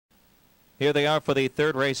Here they are for the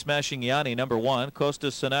third race. Smashing Yanni, number 1.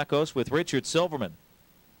 Costas Sanakos with Richard Silverman.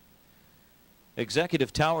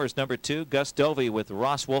 Executive Towers, number 2. Gus Dovey with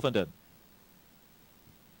Ross Wolfenden.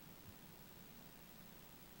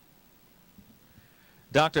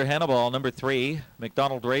 Dr. Hannibal, number 3.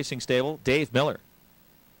 McDonald Racing Stable, Dave Miller.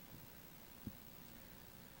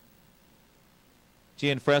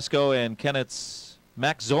 Gianfresco and Kenneth's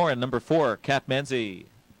Max Zorin, number 4. Cat Menzie.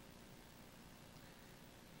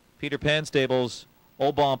 Peter Pan Stables,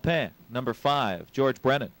 Au Bon Pain, number 5. George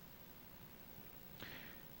Brennan.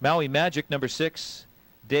 Maui Magic, number 6.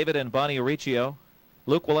 David and Bonnie Riccio,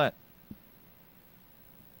 Luke Willett.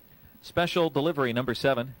 Special Delivery, number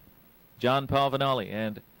 7. John Palvinelli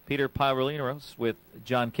and Peter Pyrolinos with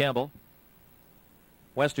John Campbell.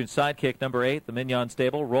 Western Sidekick, number 8, the Mignon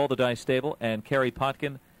Stable, Roll the Dice Stable, and Kerry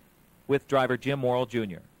Potkin with driver Jim Morrill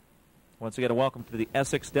Jr. Once again, a welcome to the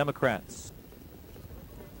Essex Democrats.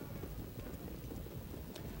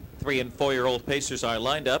 3- and 4-year-old pacers are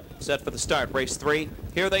lined up, set for the start. Race 3,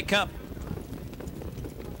 here they come.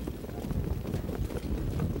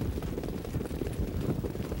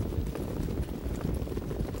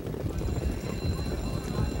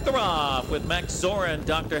 They're off with Max Zorin,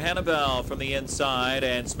 Dr. Hannibal from the inside,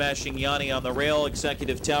 and Smashing Yanni on the rail.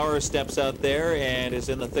 Executive Tower steps out there and is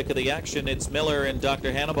in the thick of the action. It's Miller and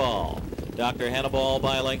Dr. Hannibal. Dr. Hannibal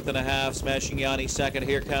by a length and a half. Smashing Yanni second.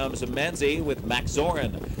 Here comes Menzie with Max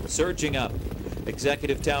Zorin surging up.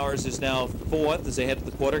 Executive Towers is now 4th as they head to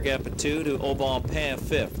the quarter. Gap at 2 to Au Bon Pain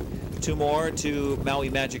 5th. 2 more to Maui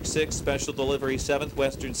Magic 6th. Special Delivery 7th.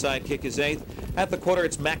 Western Sidekick is 8th. At the quarter,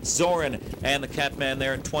 it's Max Zorin and the Catman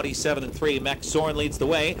there in 27 and 3. Max Zorin leads the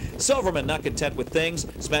way. Silverman not content with things.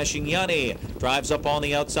 Smashing Yanni drives up on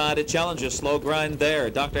the outside. It challenges. Slow grind there.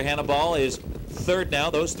 Dr. Hannibal is 3rd now.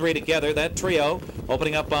 Those 3 together. That trio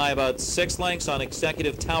opening up by about 6 lengths on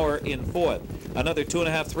Executive Tower in 4th. Another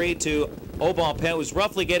 2.5, 3 to Au Bon Pain, who's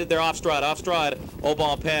roughly gated there off stride. Off stride, Au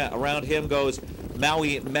Bon Pain. Around him goes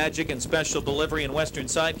Maui Magic and Special Delivery and Western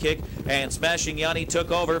Sidekick, and Smashing Yanni took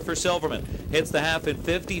over for Silverman. Hits the half in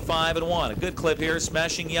 55 and 1. A good clip here.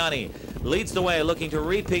 Smashing Yanni leads the way, looking to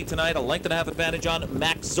repeat tonight. A length and a half advantage on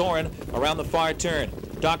Max Zorin around the far turn.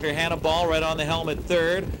 Dr. Hannibal right on the helmet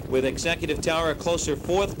 3rd, with Executive Tower a closer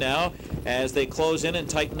 4th now as they close in and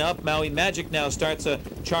tighten up. Maui Magic now starts a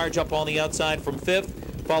charge up on the outside from 5th.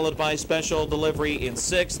 Followed by Special Delivery in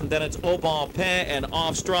 6th, and then it's Au Bon Pain and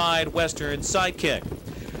off stride Western Sidekick.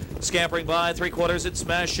 Scampering by 3/4, it's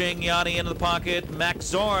Smashing Yanni into the pocket. Max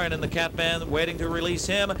Zorin and the Catman waiting to release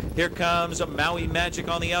him. Here comes a Maui Magic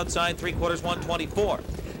on the outside, 3/4, 124.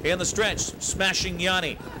 In the stretch, Smashing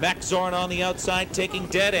Yanni. Max Zorin on the outside, taking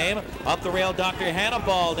dead aim. Up the rail, Dr.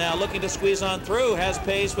 Hannibal now looking to squeeze on through. Has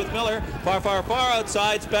pace with Miller. Far, far, far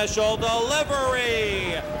outside. Special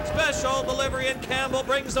Delivery. Special Delivery, and Campbell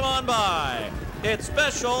brings them on by. It's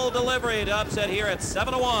Special Delivery to upset here at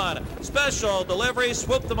 7-1. Special Delivery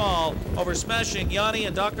swooped them all over Smashing Yanni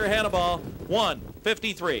and Dr. Hannibal.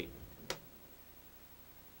 153.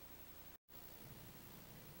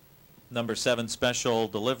 Number 7, Special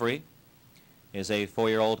Delivery, is a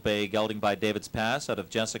 4-year-old bay gelding by David's Pass out of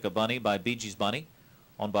Jessica Bunny by Bee Gees Bunny,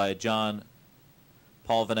 owned by John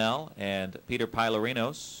Palvinel and Peter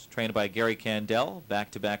Pylorinos, trained by Gary Candell.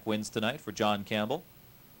 Back-to-back wins tonight for John Campbell.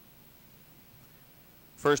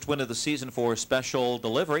 First win of the season for Special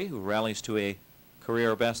Delivery, who rallies to a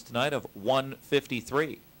career best tonight of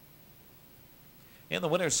 153. In the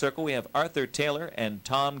winner's circle, we have Arthur Taylor and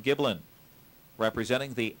Tom Giblin,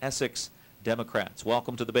 representing the Essex Democrats.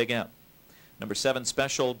 Welcome to the Big M. Number 7,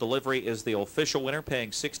 Special Delivery, is the official winner,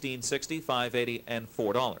 paying $16.60, $5.80, and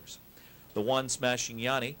 $4. The 1, Smashing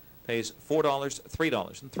Yanni, pays $4,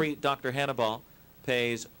 $3, and 3, Dr. Hannibal,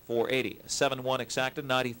 pays $4.80. 7-1 exacta,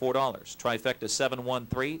 $94. Trifecta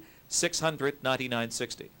 7-1-3,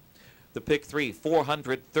 $699.60. The pick 3,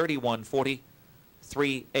 $400, $31.40,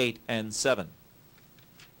 3, 8, and 7.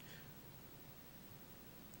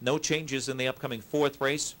 No changes in the upcoming 4th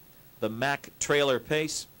race. The Mac Trailer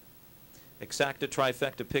Pace. Exacta,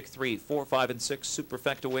 Trifecta, Pick 3, 4, 5, and 6.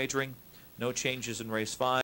 Superfecta wagering. No changes in race 5.